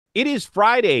It is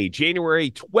Friday,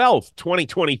 January 12th,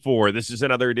 2024. This is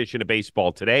another edition of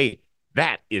Baseball Today.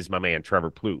 That is my man, Trevor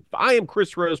Plouffe. I am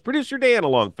Chris Rose, producer Dan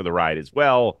along for the ride as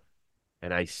well.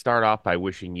 And I start off by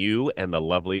wishing you and the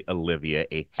lovely Olivia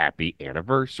a happy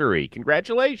anniversary.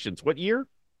 Congratulations. What year?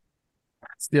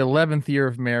 It's the 11th year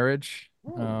of marriage.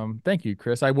 Hmm. Thank you,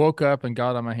 Chris. I woke up and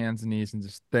got on my hands and knees and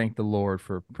just thanked the Lord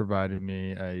for providing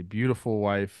me a beautiful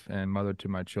wife and mother to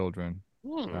my children.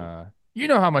 Hmm. Uh, you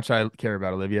know how much I care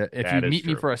about Olivia. If you That is meet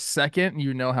me true. for a second,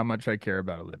 you know how much I care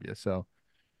about Olivia. So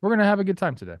we're gonna have a good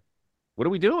time today. What are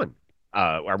we doing?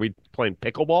 Are we playing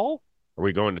pickleball? Are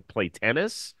we going to play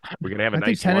tennis? We're going to have a I think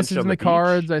nice tennis lunch is on in the the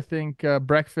cards. beach? I think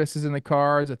breakfast is in the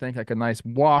cards. I think like a nice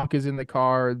walk is in the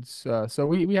cards. So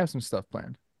we have some stuff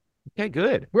planned. Okay,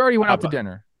 good. We already went out to But,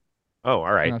 dinner. oh, all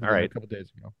Went right. out to All dinner a right. couple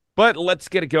days ago. But let's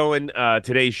get it going.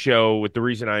 Today's show with the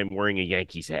reason I'm wearing a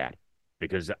Yankees hat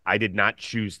because I did not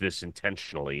choose this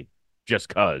intentionally, just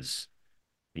because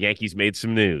the Yankees made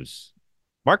some news.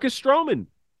 Marcus Stroman,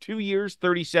 2 years,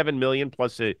 37 million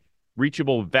plus a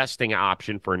reachable vesting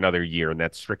option for another year, and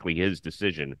that's strictly his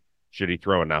decision. Should he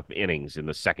throw enough innings in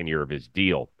the second year of his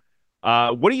deal?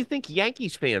 What do you think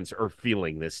Yankees fans are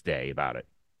feeling this day about it?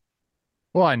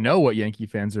 Well, I know what Yankee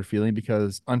fans are feeling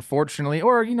because unfortunately,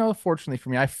 or fortunately for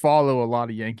me, I follow a lot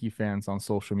of Yankee fans on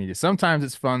social media. Sometimes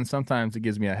it's fun, sometimes it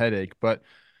gives me a headache, but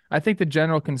I think the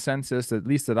general consensus, at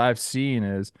least that I've seen,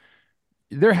 is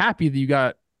they're happy that you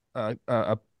got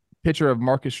a pitcher of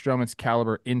Marcus Stroman's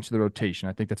caliber into the rotation.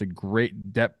 I think that's a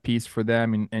great depth piece for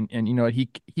them, and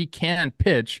he can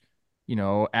pitch,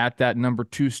 at that number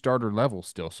two starter level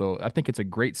still. So I think it's a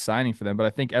great signing for them. But I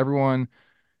think everyone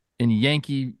in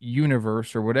Yankee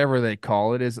universe or whatever they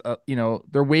call it is,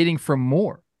 they're waiting for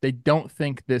more. They don't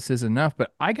think this is enough.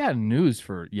 But I got news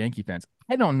for Yankee fans.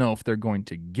 I don't know if they're going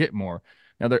to get more.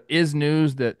 Now, there is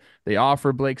news that they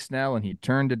offered Blake Snell and he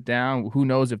turned it down. Who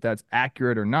knows if that's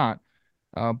accurate or not?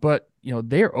 But,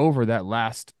 they're over that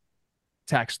last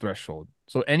tax threshold.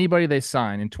 So anybody they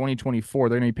sign in 2024,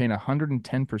 they're going to be paying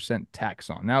 110% tax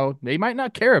on. Now, they might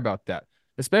not care about that,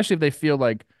 especially if they feel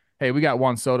like, hey, we got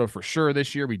Juan Soto for sure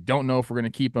this year. We don't know if we're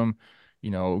going to keep him,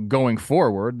 going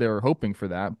forward. They're hoping for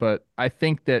that. But I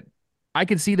think that I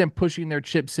could see them pushing their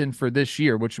chips in for this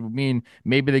year, which would mean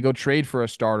maybe they go trade for a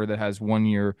starter that has 1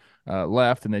 year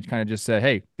left and they kind of just say,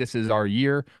 hey, this is our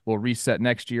year. We'll reset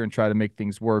next year and try to make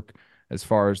things work as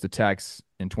far as the tax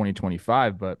in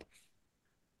 2025. But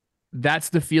that's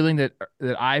the feeling that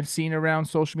I've seen around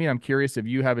social media. I'm curious if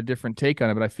you have a different take on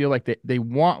it, but I feel like they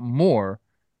want more.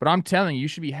 But I'm telling you, you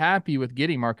should be happy with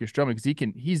getting Marcus Stroman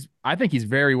because I think he's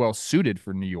very well suited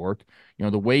for New York.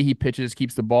 The way he pitches,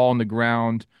 keeps the ball on the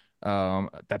ground.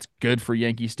 That's good for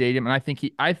Yankee Stadium. And I think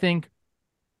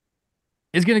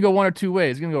it's going to go one or two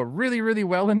ways. It's going to go really, really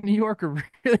well in New York or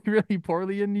really, really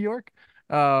poorly in New York.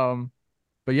 Um,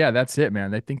 but yeah, that's it,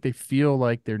 man. I think they feel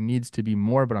like there needs to be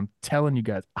more, but I'm telling you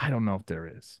guys, I don't know if there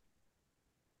is.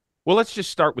 Well, let's just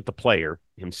start with the player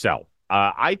himself.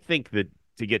 I think that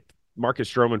to get Marcus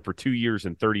Stroman for 2 years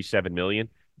and 37 million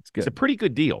It's is a good. pretty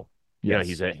good deal. He's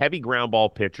Yes. a heavy ground ball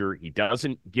pitcher. He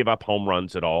doesn't give up home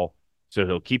runs at all. So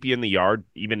he'll keep you in the yard,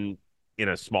 even in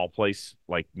a small place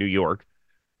like New York.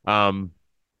 Um,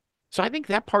 so I think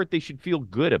that part they should feel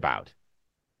good about.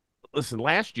 Listen,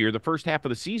 last year, the first half of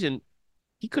the season,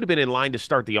 he could have been in line to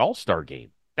start the All-Star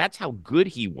game. That's how good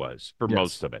he was for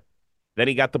most Yes. of it. Then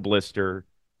he got the blister.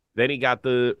 Then he got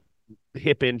the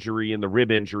hip injury and the rib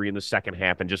injury in the second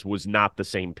half and just was not the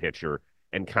same pitcher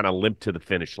and kind of limped to the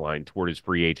finish line toward his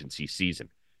free agency season.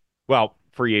 Well,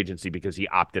 free agency because he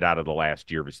opted out of the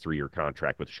last year of his 3 year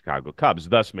contract with the Chicago Cubs,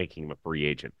 thus making him a free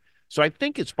agent. So I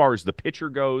think as far as the pitcher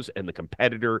goes and the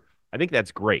competitor, I think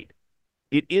that's great.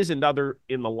 It is another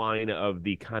in the line of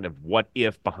the kind of what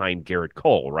if behind Garrett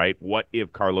Cole, right? What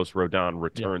if Carlos Rodon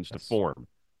returns to Yes. form?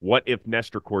 What if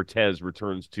Nestor Cortez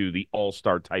returns to the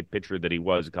all-star type pitcher that he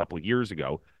was a couple of years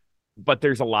ago? But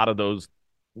there's a lot of those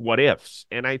what ifs.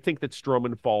 And I think that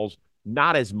Stroman falls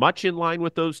not as much in line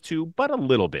with those two, but a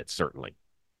little bit, certainly.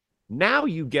 Now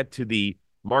you get to the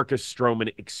Marcus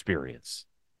Stroman experience,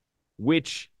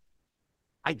 which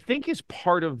I think is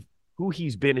part of who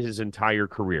he's been his entire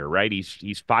career, right?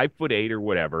 He's 5'8" or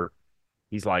whatever.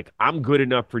 He's like, I'm good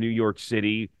enough for New York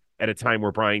City at a time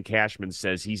where Brian Cashman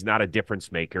says he's not a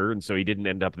difference maker. And so he didn't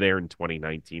end up there in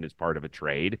 2019 as part of a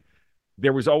trade.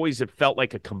 There was always, it felt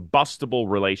like a combustible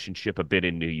relationship a bit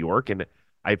in New York. And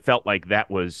I felt like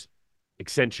that was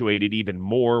accentuated even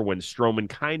more when Stroman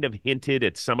kind of hinted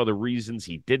at some of the reasons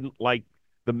he didn't like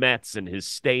the Mets and his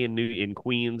stay in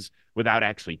Queens without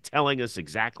actually telling us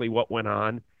exactly what went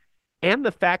on. And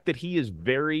the fact that he is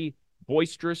very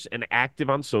boisterous and active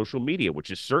on social media,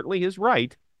 which is certainly his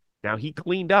right. Now, he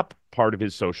cleaned up part of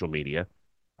his social media.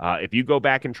 If you go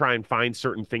back and try and find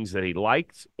certain things that he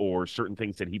liked or certain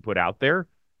things that he put out there,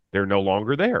 they're no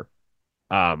longer there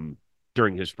um,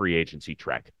 during his free agency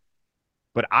trek.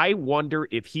 But I wonder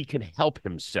if he can help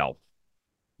himself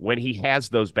when he has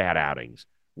those bad outings,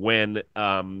 when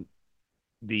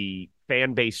the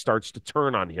fan base starts to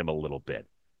turn on him a little bit,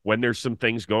 when there's some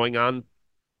things going on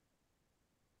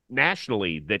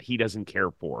nationally that he doesn't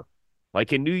care for.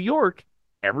 Like in New York,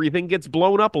 everything gets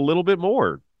blown up a little bit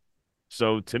more.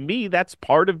 So to me, that's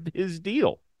part of his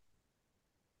deal.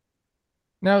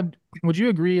 Now, would you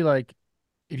agree, like,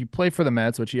 if you play for the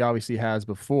Mets, which he obviously has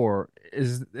before,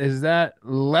 is that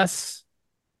less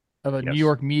of a New Yes,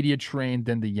 York media train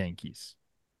than the Yankees?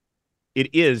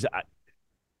 it is.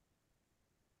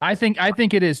 I think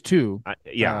it is too.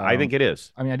 Yeah, I think it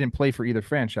is. I mean, I didn't play for either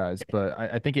franchise, but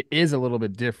I think it is a little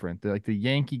bit different. Like the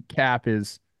Yankee cap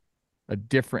is a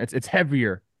different. It's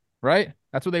heavier, right?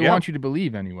 That's what they Yeah. want you to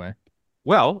believe anyway.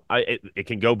 Well, it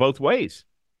can go both ways.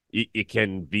 It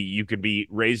can be, you could be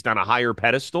raised on a higher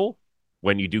pedestal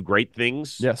when you do great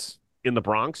things Yes. in the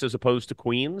Bronx as opposed to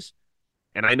Queens.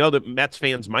 And I know that Mets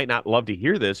fans might not love to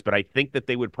hear this, but I think that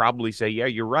they would probably say, yeah,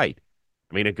 you're right.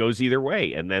 I mean, it goes either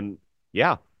way. And then,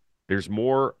 yeah, there's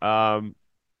much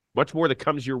more that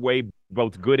comes your way,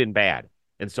 both good and bad.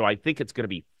 And so I think it's going to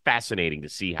be fascinating to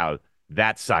see how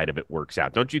that side of it works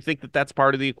out. Don't you think that that's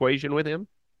part of the equation with him?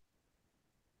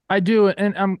 I do,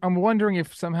 and I'm wondering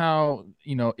if somehow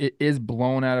it is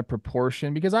blown out of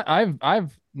proportion because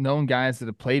I've known guys that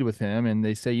have played with him and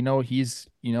they say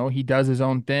he does his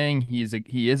own thing. He is a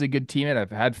good teammate.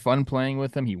 I've had fun playing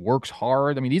with him. He works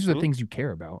hard. I mean, these are the Hmm? things you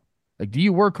care about. Like, do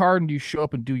you work hard and do you show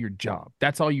up and do your job?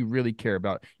 That's all you really care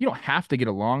about. You don't have to get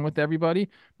along with everybody,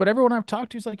 but everyone I've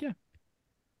talked to is like, yeah.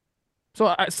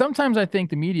 So sometimes I think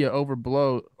the media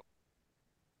overblow.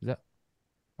 Is that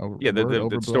Yeah, a word?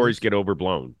 the stories Overblows? get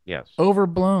overblown. Yes.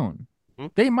 Overblown. Hmm?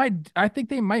 I think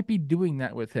they might be doing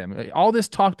that with him. Like, all this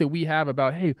talk that we have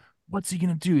about, hey, what's he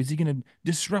gonna do? Is he gonna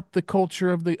disrupt the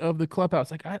culture of the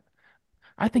clubhouse? Like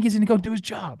I think he's gonna go do his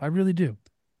job. I really do.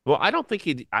 Well, I don't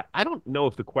think I don't know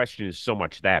if the question is so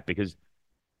much that because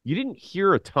you didn't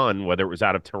hear a ton, whether it was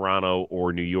out of Toronto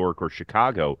or New York or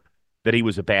Chicago, that he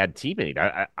was a bad teammate.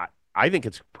 I think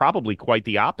it's probably quite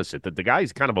the opposite, that the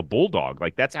guy's kind of a bulldog.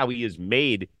 Like that's how he has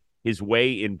made his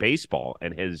way in baseball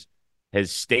and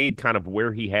has stayed kind of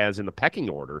where he has in the pecking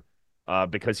order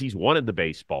because he's wanted the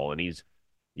baseball and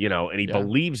and he Yeah.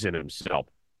 believes in himself.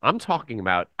 I'm talking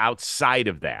about outside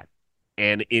of that.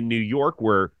 And in New York,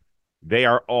 where they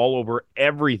are all over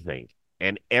everything.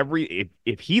 And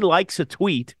if he likes a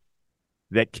tweet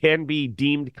that can be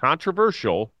deemed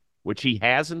controversial, which he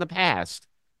has in the past,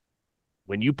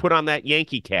 when you put on that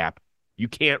Yankee cap, you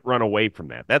can't run away from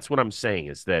that. That's what I'm saying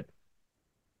is that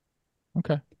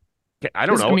Okay. I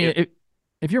don't Because I know mean,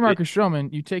 if you're it Marcus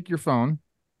Stroman, you take your phone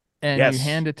and you yes.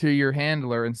 hand it to your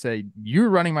handler and say, "You're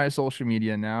running my social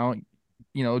media now.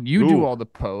 You do Ooh, all the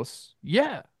posts."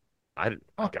 Yeah. I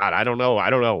Oh, God, I don't know. I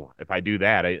don't know if I do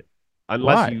that.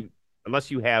 Unless why? you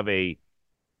unless you have the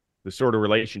sort of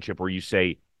relationship where you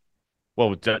say,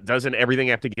 well, doesn't everything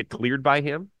have to get cleared by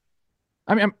him?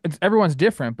 I mean, everyone's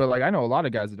different, but like I know a lot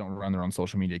of guys that don't run their own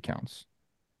social media accounts.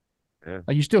 Yeah,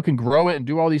 Like you still can grow it and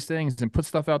do all these things and put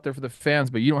stuff out there for the fans,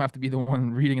 but you don't have to be the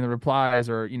one reading the replies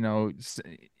or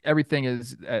everything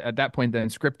is at that point then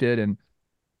scripted. And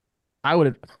I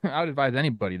would I would advise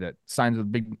anybody that signs a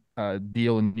big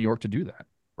deal in New York to do that.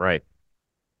 right.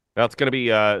 Well, it's gonna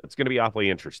be awfully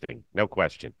interesting, no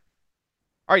question.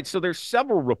 All right, so there's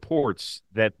several reports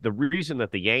that the reason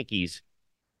that the Yankees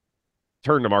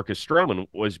turned to Marcus Stroman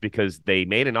was because they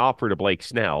made an offer to Blake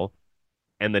Snell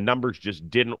and the numbers just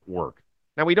didn't work.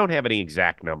 Now we don't have any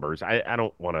exact numbers. I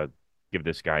don't want to give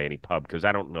this guy any pub because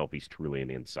I don't know if he's truly an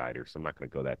insider, so I'm not going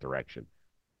to go that direction.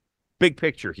 Big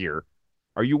picture here.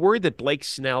 Are you worried that Blake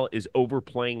Snell is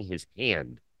overplaying his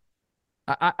hand?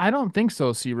 I don't think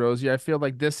so, C. Rosie. I feel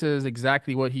like this is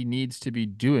exactly what he needs to be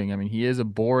doing. I mean, he is a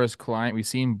Boris client. We've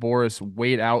seen Boris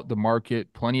wait out the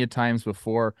market plenty of times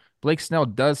before. Blake Snell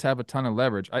does have a ton of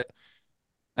leverage.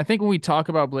 I think when we talk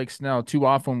about Blake Snell, too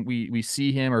often we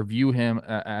see him or view him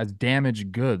as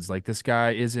damaged goods. Like this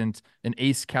guy isn't an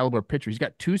ace caliber pitcher. He's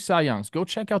got two Cy Youngs. Go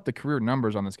check out the career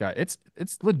numbers on this guy. It's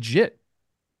legit.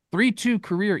 3.2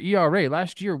 career ERA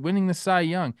last year, winning the Cy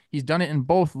Young. He's done it in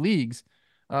both leagues.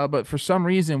 But for some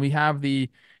reason, we have he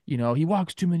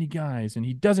walks too many guys and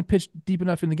he doesn't pitch deep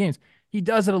enough in the games. He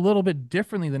does it a little bit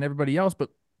differently than everybody else,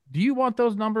 but Do you want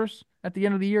those numbers at the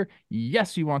end of the year?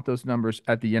 Yes, you want those numbers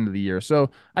at the end of the year. So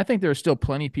I think there are still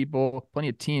plenty of people, plenty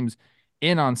of teams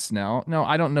in on Snell. No,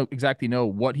 I don't know exactly know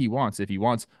what he wants. If he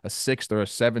wants a sixth or a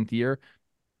seventh year,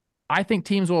 I think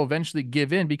teams will eventually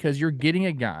give in because you're getting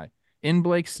a guy in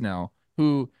Blake Snell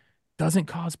who doesn't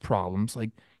cause problems. Like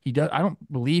he does, I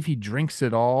don't believe he drinks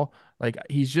at all. Like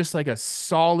he's just like a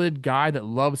solid guy that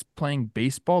loves playing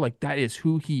baseball. Like that is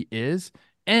who he is.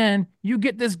 And you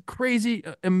get this crazy,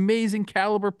 amazing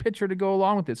caliber pitcher to go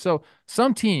along with it. So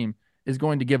some team is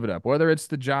going to give it up, whether it's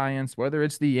the Giants, whether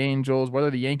it's the Angels, whether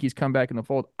the Yankees come back in the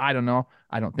fold. I don't know.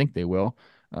 I don't think they will.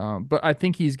 But I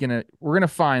think we're going to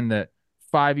find that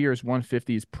 5 years,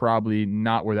 150 is probably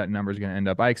not where that number is going to end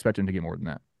up. I expect him to get more than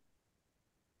that.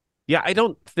 Yeah, I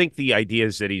don't think the idea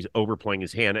is that he's overplaying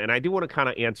his hand. And I do want to kind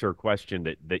of answer a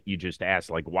question that you just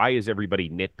asked, like, why is everybody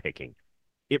nitpicking?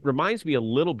 It reminds me a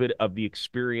little bit of the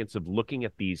experience of looking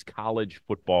at these college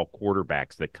football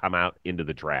quarterbacks that come out into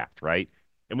the draft, right?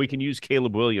 And we can use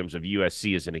Caleb Williams of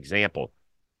USC as an example.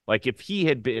 Like if he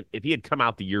had come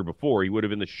out the year before, he would have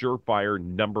been the surefire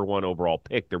 #1 overall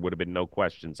pick. There would have been no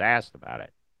questions asked about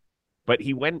it. But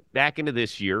he went back into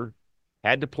this year,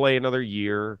 had to play another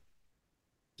year.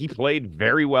 He played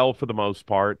very well for the most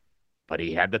part, but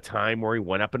he had the time where he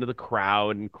went up into the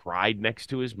crowd and cried next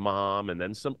to his mom and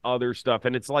then some other stuff.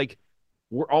 And it's like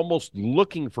we're almost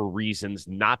looking for reasons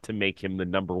not to make him the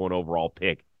 #1 overall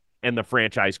pick and the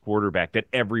franchise quarterback that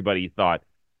everybody thought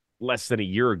less than a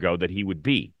year ago that he would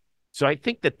be. So I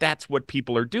think that that's what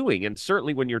people are doing. And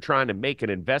certainly when you're trying to make an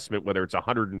investment, whether it's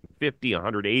 150,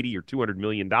 180, or $200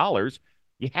 million,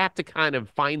 you have to kind of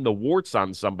find the warts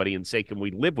on somebody and say, can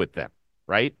we live with them?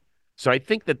 Right. So I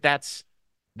think that that's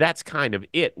kind of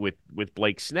it with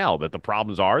Blake Snell, that the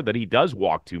problems are that he does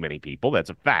walk too many people. That's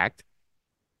a fact.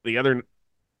 The other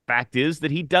fact is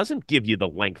that he doesn't give you the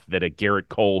length that a Garrett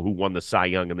Cole who won the Cy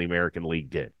Young in the American League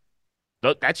did.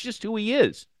 That's just who he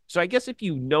is. So I guess if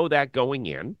you know that going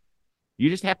in, you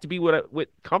just have to be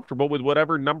comfortable with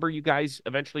whatever number you guys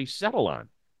eventually settle on.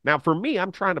 Now, for me,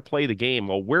 I'm trying to play the game.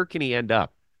 Well, where can he end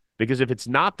up? Because if it's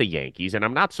not the Yankees, and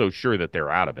I'm not so sure that they're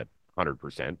out of it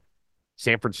 100%,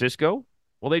 San Francisco,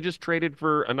 well, they just traded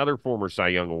for another former Cy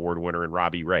Young Award winner in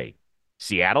Robbie Ray.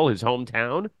 Seattle, his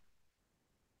hometown,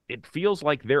 it feels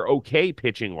like they're okay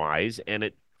pitching wise, and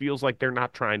it feels like they're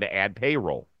not trying to add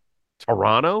payroll.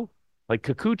 Toronto, like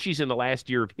Kikuchi's in the last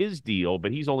year of his deal,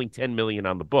 but he's only 10 million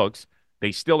on the books.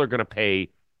 They still are going to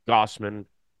pay Gossman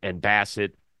and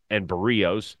Bassett and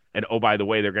Barrios. And oh, by the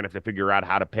way, they're going to have to figure out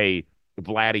how to pay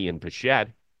Vladdy and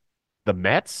Pichette. The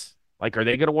Mets, like, are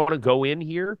they going to want to go in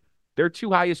here? Their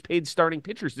two highest paid starting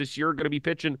pitchers this year are going to be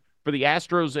pitching for the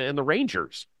Astros and the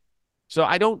Rangers. So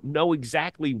I don't know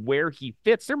exactly where he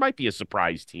fits. There might be a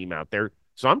surprise team out there.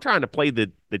 So I'm trying to play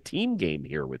the team game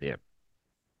here with him.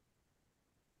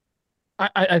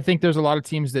 I think there's a lot of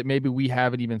teams that maybe we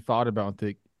haven't even thought about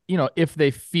that, if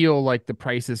they feel like the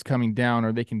price is coming down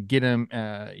or they can get him,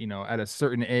 at a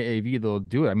certain AAV, they'll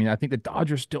do it. I mean, I think the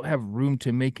Dodgers still have room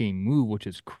to make a move, which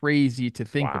is crazy to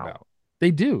think Wow. about. They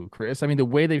do, Chris. I mean, the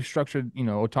way they've structured,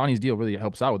 Otani's deal really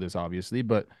helps out with this, obviously,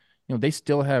 but, they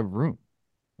still have room.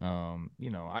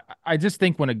 I just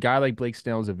think when a guy like Blake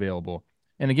Snell is available,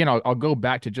 and again, I'll go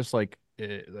back to just like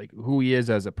who he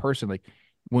is as a person. Like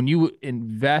when you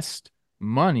invest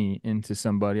money into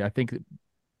somebody, I think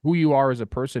who you are as a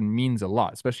person means a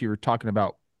lot, especially if you're talking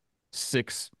about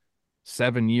 6,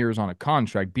 7 years on a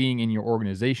contract being in your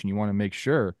organization. You want to make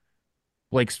sure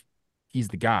Blake's he's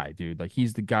the guy, dude. Like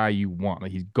he's the guy you want.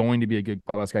 Like he's going to be a good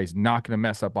plus guy. He's not going to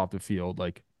mess up off the field.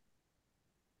 Like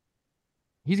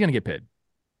he's going to get paid.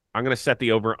 I'm going to set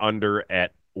the over under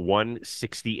at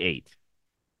 168.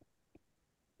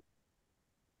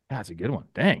 That's a good one.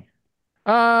 Dang.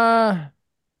 Uh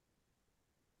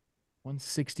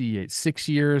 168. 6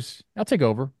 years. I'll take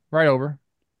over. Right over.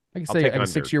 I can I'll say take like a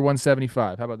under. 6 year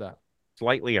 175. How about that?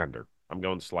 Slightly under. I'm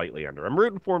going slightly under. I'm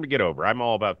rooting for him to get over. I'm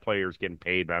all about players getting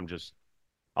paid, but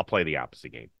I'll play the opposite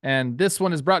game. And this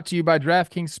one is brought to you by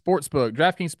DraftKings Sportsbook.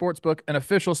 DraftKings Sportsbook, an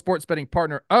official sports betting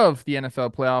partner of the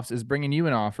NFL playoffs, is bringing you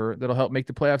an offer that'll help make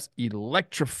the playoffs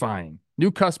electrifying.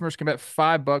 New customers can bet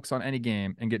 $5 on any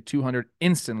game and get 200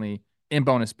 instantly in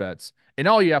bonus bets. And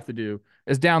all you have to do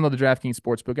is download the DraftKings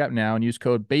Sportsbook app now and use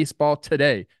code BASEBALL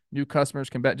today. New customers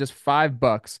can bet just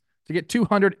 $5 to get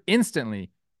 200 instantly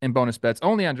in bonus bets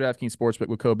only on DraftKings Sportsbook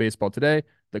with code BASEBALL today.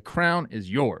 The crown is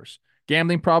yours.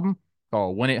 Gambling problem?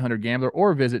 Call 1-800-GAMBLER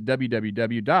or visit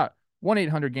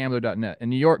www.1800gambler.net. In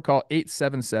New York, call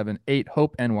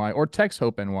 877-8-HOPE-NY or text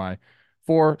HOPE-NY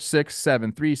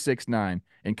 467-369.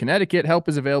 In Connecticut, help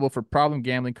is available for problem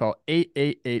gambling. Call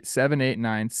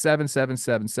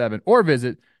 888-789-7777 or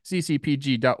visit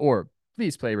ccpg.org.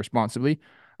 Please play responsibly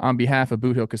on behalf of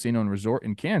Boot Hill Casino and Resort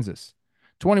in Kansas.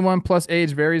 21 plus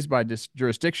age varies by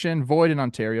jurisdiction, void in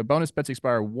Ontario. Bonus bets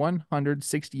expire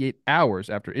 168 hours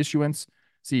after issuance.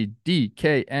 See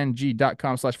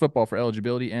dkng.com/football for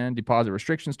eligibility and deposit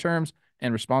restrictions, terms,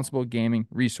 and responsible gaming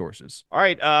resources. All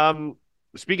right.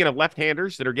 Speaking of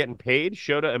left-handers that are getting paid,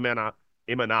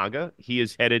 Imanaga, he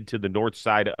is headed to the north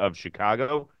side of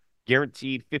Chicago,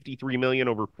 guaranteed $53 million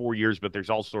over 4 years, but there's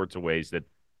all sorts of ways that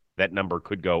that number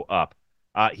could go up.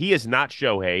 He is not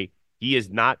Shohei. He is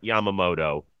not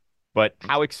Yamamoto, but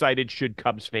how excited should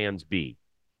Cubs fans be?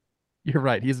 You're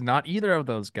right. He's not either of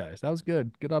those guys. That was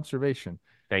good. Good observation.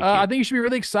 Thank I you. think you should be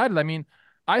really excited. I mean,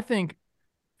 I think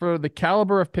for the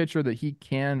caliber of pitcher that he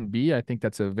can be, I think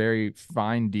that's a very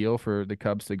fine deal for the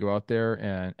Cubs to go out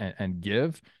there and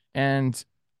give. And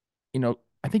I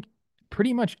think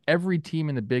pretty much every team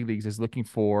in the big leagues is looking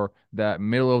for that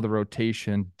middle of the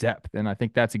rotation depth. And I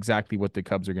think that's exactly what the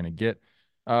Cubs are going to get.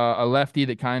 A lefty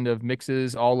that kind of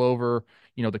mixes all over,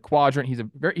 the quadrant.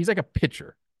 He's like a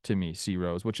pitcher to me, C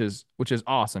Rose, which is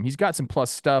awesome. He's got some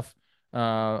plus stuff.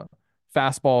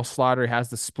 Fastball, slider, has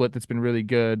the split that's been really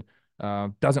good.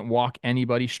 Doesn't walk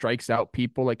anybody, strikes out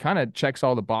people, like kind of checks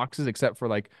all the boxes except for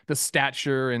like the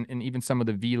stature and even some of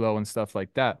the velo and stuff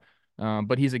like that.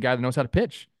 But he's a guy that knows how to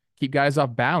pitch, keep guys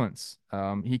off balance.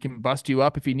 He can bust you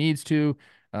up if he needs to.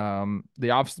 The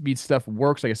off speed stuff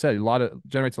works. Like I said,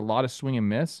 generates a lot of swing and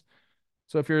miss.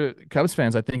 So if you're Cubs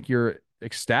fans, I think you're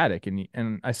ecstatic.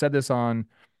 And I said this on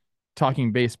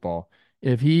Talking Baseball.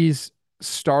 If he's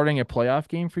starting a playoff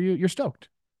game for you, you're stoked.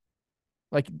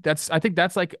 I think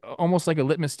that's like almost like a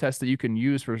litmus test that you can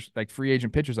use for like free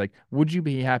agent pitchers. Like, would you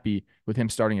be happy with him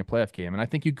starting a playoff game? And I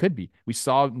think you could be. We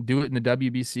saw him do it in the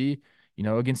WBC,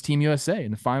 against Team USA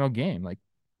in the final game. Like,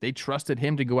 they trusted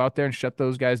him to go out there and shut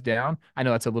those guys down. I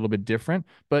know that's a little bit different,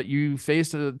 but you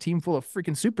faced a team full of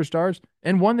freaking superstars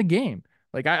and won the game.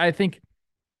 Like, I think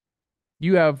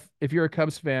if you're a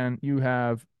Cubs fan, you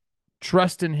have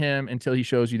trust in him until he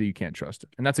shows you that you can't trust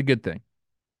him. And that's a good thing.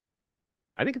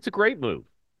 I think it's a great move.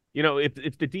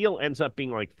 If the deal ends up being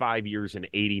like 5 years and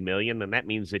 80 million, then that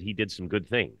means that he did some good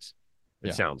things. It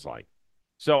Yeah. sounds like.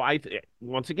 So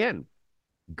once again,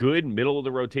 good middle of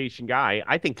the rotation guy.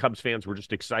 I think Cubs fans were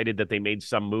just excited that they made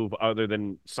some move other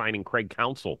than signing Craig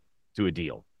Counsell to a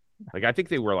deal. Like, I think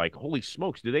they were like, holy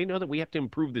smokes, do they know that we have to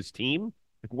improve this team?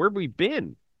 Like, where have we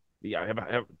been?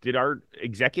 Yeah, did our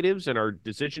executives and our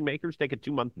decision makers take a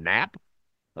 2-month nap?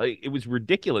 Like, it was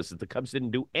ridiculous that the Cubs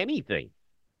didn't do anything.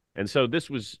 And so this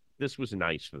was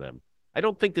nice for them. I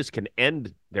don't think this can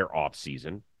end their off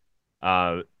season.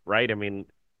 Right? I mean,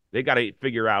 they got to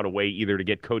figure out a way either to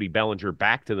get Cody Bellinger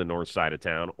back to the north side of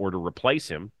town or to replace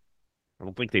him. I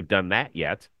don't think they've done that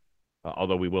yet.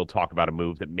 Although we will talk about a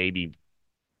move that maybe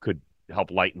could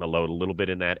help lighten the load a little bit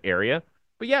in that area.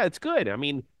 But yeah, it's good. I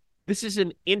mean, this is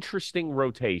an interesting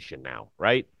rotation now,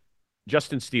 right?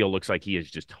 Justin Steele looks like he has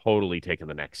just totally taken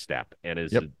the next step and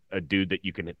is Yep. a dude that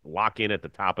you can lock in at the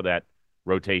top of that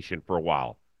rotation for a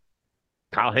while.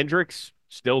 Kyle Hendricks,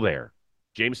 still there.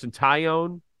 Jameson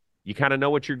Tyone, you kind of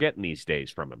know what you're getting these days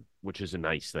from him, which is a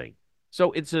nice thing.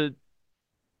 So it's a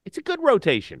good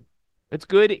rotation. It's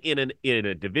good in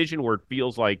a division where it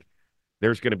feels like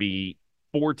there's going to be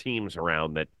 4 teams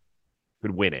around that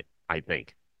could win it, I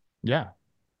think. Yeah.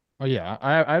 Oh yeah,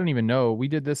 I don't even know. We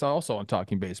did this also on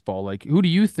Talking Baseball. Like, who do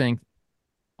you think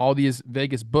all these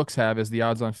Vegas books have as the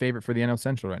odds-on favorite for the NL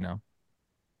Central right now?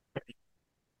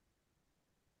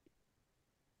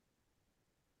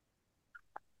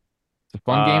 It's a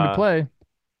fun game to Uh, play.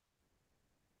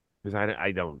 because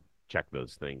I don't check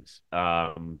those things.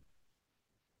 I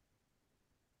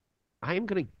am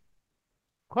gonna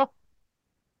well,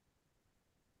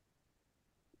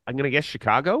 I'm gonna guess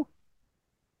Chicago.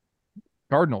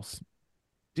 Cardinals.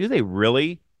 Do they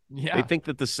really? They Yeah. think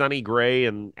that the Sonny Gray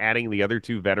and adding the other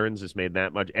 2 veterans has made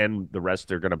that much, and the rest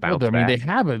they're going to Well, bounce I mean,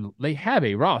 back. they have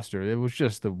a roster. It was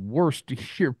just the worst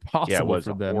year Yeah, it possible was for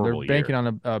a them. They're horrible banking year.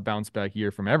 on a bounce back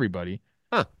year from everybody.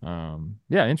 Huh.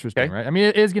 Yeah, interesting, Okay. right? I mean,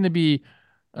 it is going to be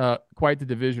quite the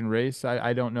division race.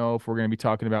 I don't know if we're going to be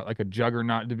talking about like a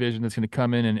juggernaut division that's going to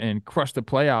come in and crush the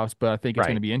playoffs, but I think it's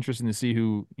going to Right. be interesting to see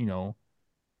who,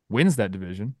 wins that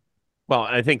division. Well,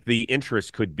 I think the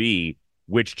interest could be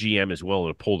which GM is willing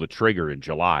to pull the trigger in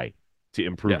July to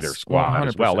improve their Yes, squad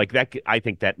as well. 100%. Like that, I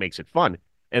think that makes it fun.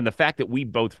 And the fact that we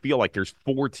both feel like there's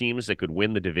 4 teams that could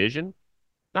win the division,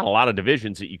 not a lot of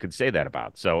divisions that you could say that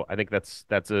about. So I think that's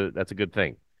a good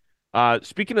thing.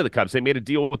 Speaking of the Cubs, they made a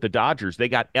deal with the Dodgers. They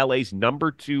got LA's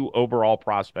number 2 overall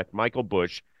prospect, Michael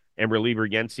Busch, and reliever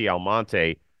Yency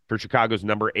Almonte for Chicago's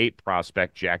number 8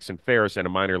 prospect, Jackson Ferris, and a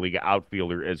minor league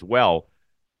outfielder as well.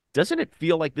 Doesn't it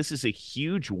feel like this is a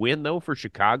huge win, though, for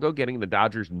Chicago, getting the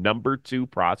Dodgers' number 2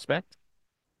 prospect?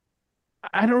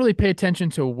 I don't really pay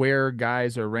attention to where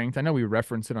guys are ranked. I know we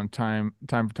reference it on time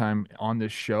to time on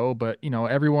this show, but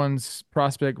everyone's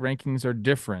prospect rankings are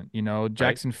different. Right?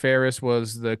 Jackson Ferris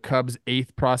was the Cubs'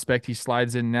 eighth prospect. He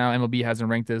slides in now. MLB has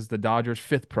him ranked as the Dodgers'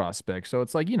 fifth prospect. So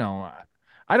it's like,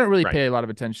 I don't really Right. pay a lot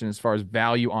of attention as far as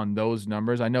value on those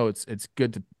numbers. I know it's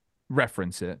good to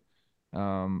reference it.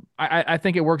 I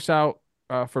think it works out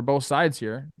for both sides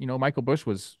here. Michael Busch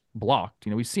was blocked.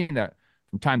 We've seen that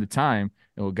from time to time.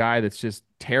 A guy that's just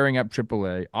tearing up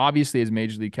AAA, obviously is a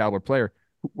major league caliber player.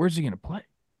 Where's he going to play?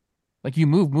 Like you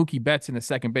move Mookie Betts into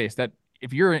second base. That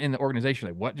if you're in the organization,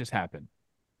 like what just happened?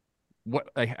 What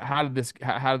like how did this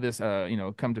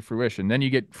come to fruition? Then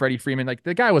you get Freddie Freeman. Like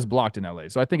the guy was blocked in LA,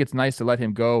 so I think it's nice to let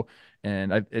him go.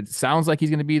 And it sounds like he's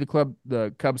going to be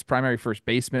the Cubs' primary first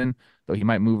baseman, though he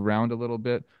might move around a little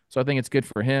bit. So I think it's good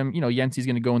for him. Yency's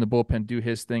going to go in the bullpen, do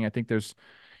his thing. I think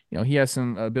he has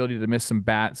some ability to miss some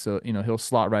bats, so he'll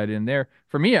slot right in there.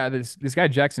 For me, this guy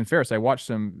Jackson Ferris, I watched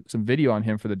some video on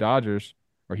him for the Dodgers,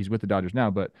 or he's with the Dodgers now,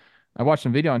 but I watched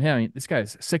some video on him. This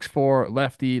guy's 6'4",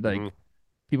 lefty, Hmm. like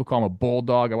people call him a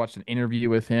bulldog. I watched an interview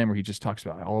with him where he just talks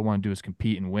about all I want to do is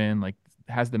compete and win. Like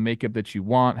has the makeup that you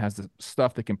want, has the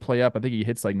stuff that can play up. I think he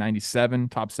hits like 97,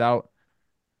 tops out.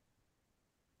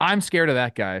 I'm scared of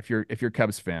that guy if you're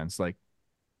Cubs fans. Like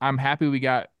I'm happy we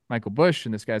got Michael Busch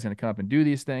and this guy's going to come up and do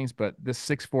these things, but this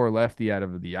 6'4" lefty out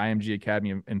of the IMG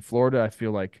Academy in Florida, I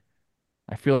feel like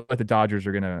the Dodgers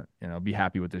are going to, be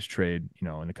happy with this trade,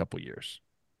 in a couple of years.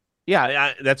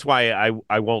 Yeah, that's why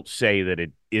I won't say that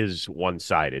it is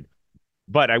one-sided.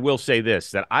 But I will say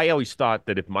this, that I always thought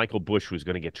that if Michael Busch was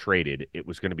going to get traded, it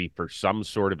was going to be for some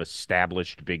sort of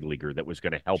established big leaguer that was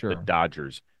going to help the Sure.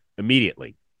 Dodgers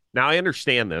immediately. Now, I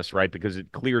understand this, right? Because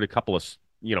it cleared a couple of,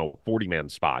 40-man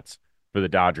spots for the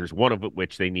Dodgers, one of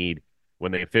which they need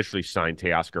when they officially signed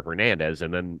Teoscar Hernandez,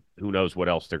 and then who knows what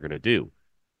else they're going to do.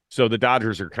 So the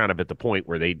Dodgers are kind of at the point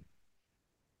where they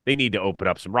need to open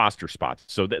up some roster spots.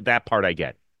 So that part I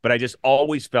get. But I just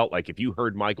always felt like if you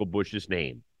heard Michael Busch's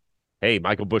name, hey,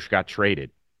 Michael Busch got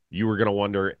traded, you were going to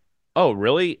wonder, oh,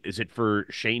 really? Is it for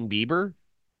Shane Bieber?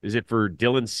 Is it for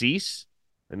Dylan Cease?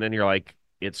 And then you're like,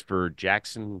 it's for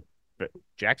Jackson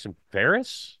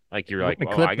Ferris? Like you're We're like, going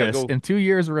to oh, I clip got to this. go. In 2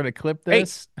 years, we're going to clip Hey,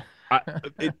 this.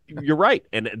 you're right,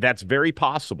 and that's very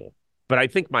possible. But I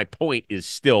think my point is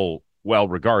still well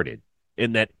regarded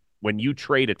in that when you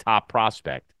trade a top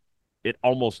prospect, it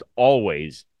almost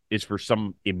always is for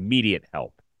some immediate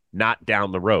help, not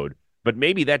down the road. But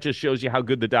maybe that just shows you how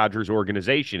good the Dodgers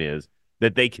organization is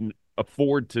that they can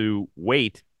afford to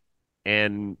wait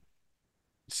and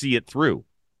see it through.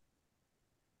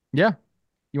 Yeah.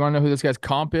 You want to know who this guy's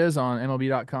comp is on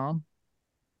MLB.com?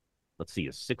 Let's see,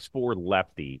 a 6'4"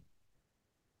 lefty.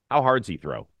 How hard's he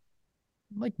throw?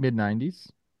 Like mid 90s.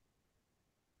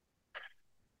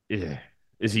 Ugh.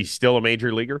 Is he still a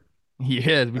major leaguer? He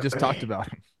is. We just talked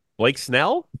about him. Blake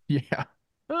Snell? Yeah.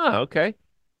 Oh, okay.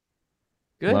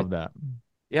 Good. Love that.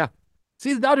 Yeah.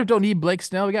 See, the Dodgers don't need Blake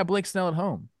Snell. We got Blake Snell at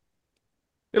home.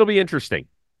 It'll be interesting.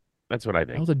 That's what I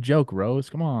That think. was a joke, Rose.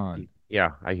 Come on.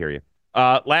 Yeah, I hear you.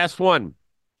 Last one.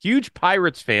 Huge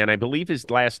Pirates fan. I believe his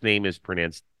last name is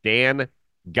pronounced Dan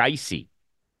Geisey.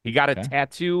 He got a Okay.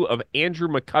 tattoo of Andrew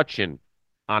McCutchen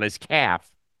on his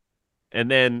calf and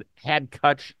then had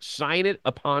Kutch sign it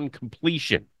upon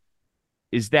completion.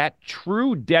 Is that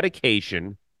true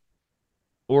dedication?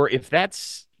 Or if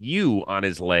that's you on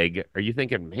his leg, are you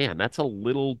thinking, man, that's a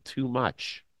little too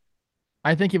much?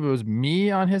 I think if it was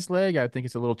me on his leg, I think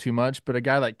it's a little too much. But a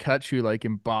guy like Kutch who like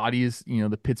embodies,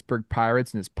 the Pittsburgh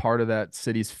Pirates and is part of that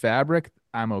city's fabric,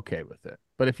 I'm okay with it.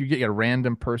 But if you get a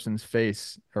random person's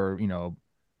face or,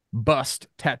 bust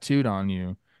tattooed on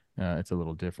you, it's a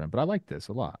little different. But I like this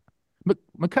a lot.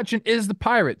 McCutcheon is the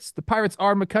Pirates. The Pirates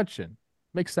are McCutcheon.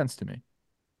 Makes sense to me.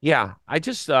 Yeah,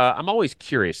 I'm always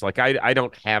curious. Like I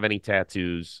don't have any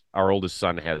tattoos. Our oldest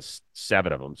son has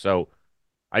 7 of them. So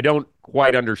I don't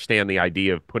quite understand the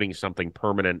idea of putting something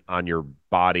permanent on your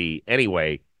body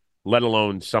anyway, let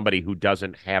alone somebody who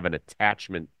doesn't have an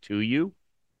attachment to you.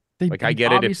 Like I He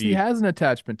get it if obviously you has an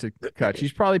attachment to Kutch.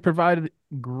 He's probably provided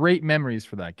great memories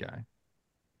for that guy.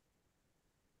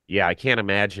 Yeah, I can't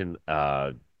imagine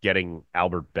getting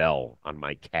Albert Bell on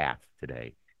my calf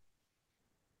today.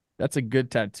 That's a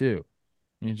good tattoo.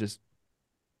 You just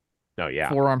Oh yeah.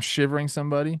 forearm shivering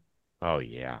somebody. Oh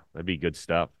yeah. That'd be good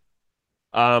stuff.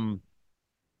 Um,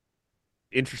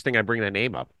 Interesting. I bring that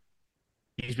name up.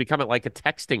 He's becoming like a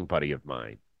texting buddy of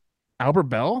mine. Albert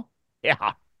Bell?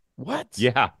 Yeah, What?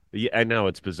 yeah. I know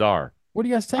it's bizarre. What do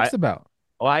you guys I text about?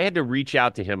 Well, I had to reach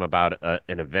out to him about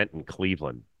an event in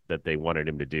Cleveland that they wanted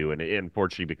him to do, and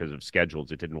unfortunately, because of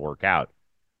schedules, it didn't work out.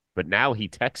 But now he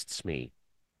texts me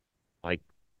like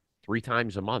 3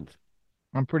 times a month.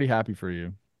 I'm pretty happy for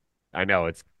you. I know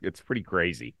it's pretty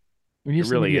crazy. We It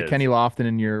just need to really get Kenny is. Lofton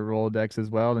in your Rolodex as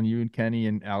well. And you and Kenny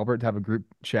and Albert have a group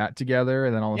chat together.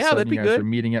 And then all of a Yeah, sudden that'd you be guys are good.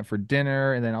 meeting up for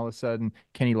dinner. And then all of a sudden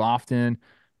Kenny Lofton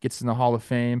gets in the Hall of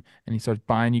Fame and he starts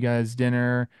buying you guys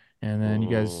dinner. And then you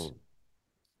guys Mm.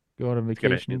 go on It's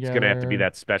gonna vacation it's gonna have to be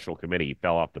together. that special committee. He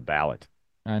fell off the ballot,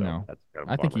 I so know. that's kind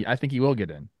of a bummer. I think he will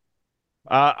get in.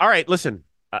 All right, listen,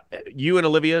 you and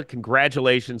Olivia,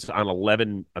 congratulations on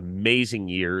 11 amazing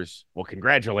years. Well,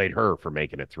 congratulate her for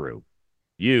making it through.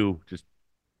 You just,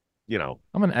 you know,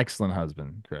 I'm an excellent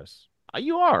husband, Chris.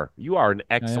 you are an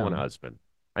I excellent am. husband.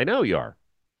 I know you are.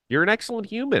 You're an excellent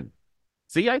human.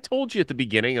 See, I told you at the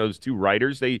beginning, those two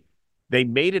writers, they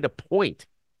made it a point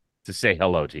to say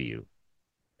hello to you.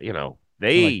 I like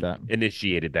They that.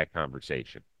 initiated that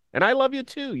conversation. And I love you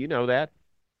too. You know that.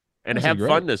 And This is have great.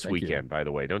 fun this Thank you. weekend, by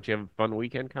the way. Don't you have a fun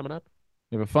weekend coming up?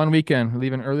 We have a fun weekend. We're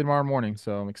leaving early tomorrow morning,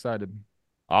 so I'm excited.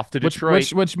 Off to Which Detroit.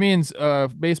 which which means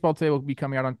baseball today will be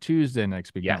coming out on Tuesday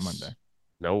next week, not Monday. Yes.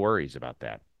 No worries about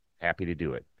that. Happy to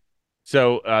do it.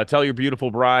 So tell your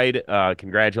beautiful bride,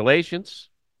 congratulations.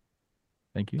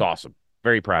 Thank It's you. awesome.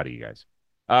 Very proud of you guys.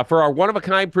 For our one of a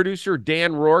kind producer,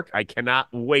 Dan Rourke, I cannot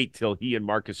wait till he and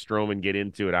Marcus Stroman get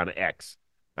into it on X.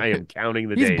 I am counting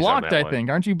the He's days on blocked, that I one. think.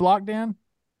 Aren't you blocked, Dan?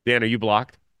 Dan, are you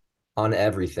blocked? On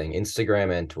everything,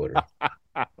 Instagram and Twitter.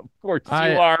 Of course you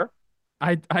I are.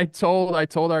 I told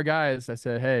our guys, I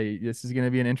said, hey, this is going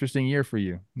to be an interesting year for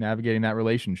you navigating that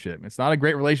relationship. It's not a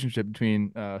great relationship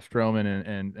between Stroman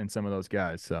and some of those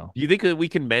guys. So Do you think that we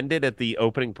can mend it at the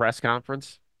opening press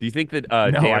conference? Do you think that no,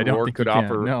 I Dan don't Rourke think you could can.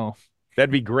 offer? No,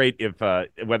 That'd be great if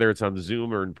whether it's on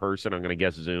Zoom or in person. I'm going to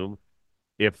guess Zoom.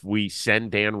 If we send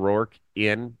Dan Rourke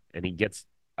in and he gets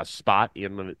a spot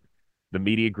in the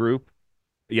media group,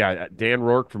 yeah, Dan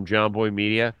Rourke from John Boy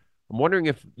Media. I'm wondering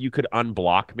if you could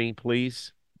unblock me,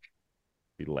 please.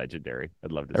 Be legendary.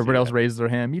 I'd love to see everybody else that. raises their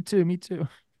hand. Me too. Me too.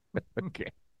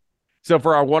 Okay. So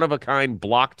for our one of a kind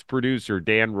blocked producer,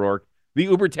 Dan Rourke, the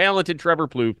uber talented Trevor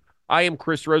Plouffe, I am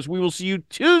Chris Rose. We will see you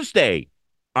Tuesday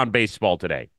on Baseball Today.